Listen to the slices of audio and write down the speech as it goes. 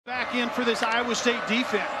Back in for this Iowa State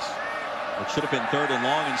defense. It should have been 3rd and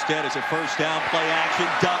long. Instead, it's a first down, play action.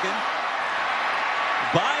 Duggan,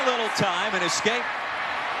 by a little time, and escape.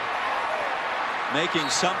 Making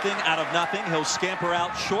something out of nothing. He'll scamper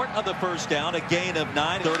out short of the first down. A gain of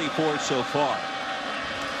 9, 34 so far.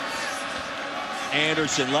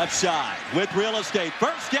 Anderson left side with real estate.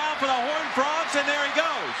 First down for the Horned Frogs, and there he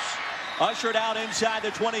goes. Ushered out inside the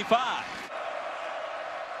 25.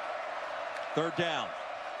 3rd down.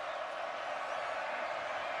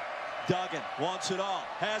 Duggan wants it all.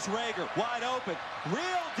 Has Rager wide open.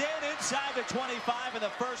 Reeled in inside the 25 in the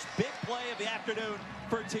first big play of the afternoon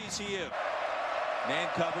for TCU. Man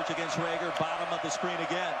coverage against Rager. Bottom of the screen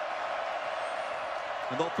again.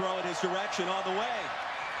 And they'll throw it his direction on the way.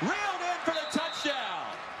 Reeled in for the touchdown.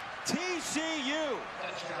 TCU.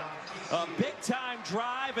 A big-time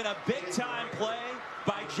drive and a big-time play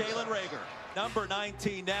by Jalen Rager. Number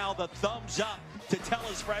 19 now, the thumbs up to tell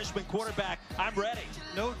his freshman quarterback, I'm ready.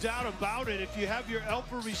 No doubt about it. If you have your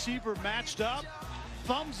alpha receiver matched up,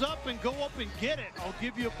 thumbs up and go up and get it. I'll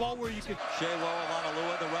give you a ball where you can. Shea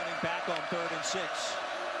Lonalua, the running back, on 3rd and 6.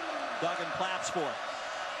 Duggan claps for it.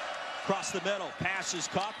 Across the middle, pass is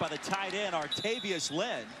caught by the tight end, Artavius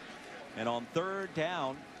Lynn. And on 3rd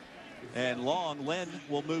down and long, Lynn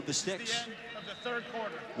will move the sticks. The end of the 3rd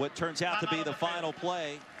quarter. What turns out to be the final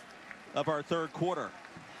play of our 3rd quarter.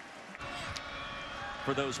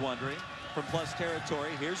 For those wondering, from plus territory,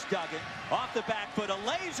 here's Duggan. Off the back foot, a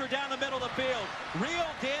laser down the middle of the field. Reeled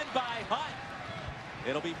in by Hunt.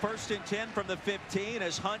 It'll be 1st and 10 from the 15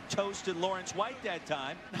 as Hunt toasted Lawrence White that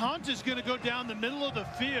time. Hunt is going to go down the middle of the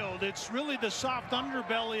field. It's really the soft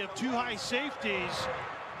underbelly of 2 high safeties,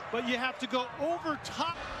 but you have to go over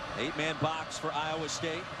top. 8-man box for Iowa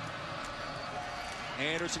State.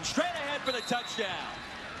 Anderson straight ahead for the touchdown.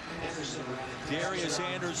 Darius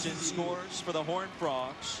Anderson scores for the Horned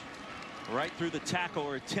Frogs. Right through the tackle,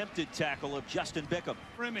 or attempted tackle, of Justin Bickham.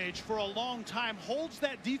 Scrimmage for a long time, holds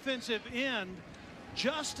that defensive end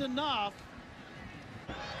just enough.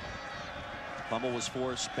 Fumble was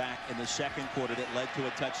forced back in the 2nd quarter that led to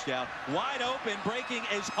a touchdown. Wide open, breaking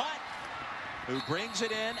is Hunt, who brings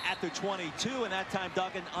it in at the 22, and that time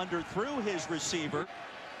Duggan underthrew his receiver.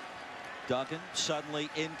 Duggan suddenly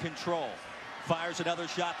in control. Fires another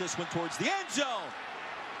shot, this one towards the end zone.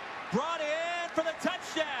 Brought in for the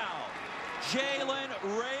touchdown, Jalen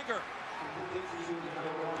Rager.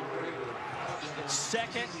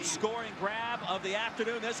 2nd scoring grab of the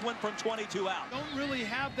afternoon, this one from 22 out. Don't really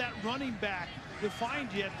have that running back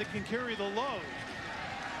defined yet that can carry the load.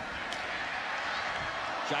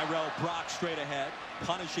 Jirel Brock straight ahead,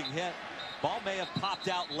 punishing hit. Ball may have popped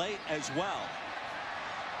out late as well.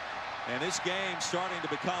 And this game starting to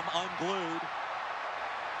become unglued.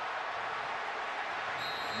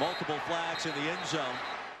 Multiple flags in the end zone.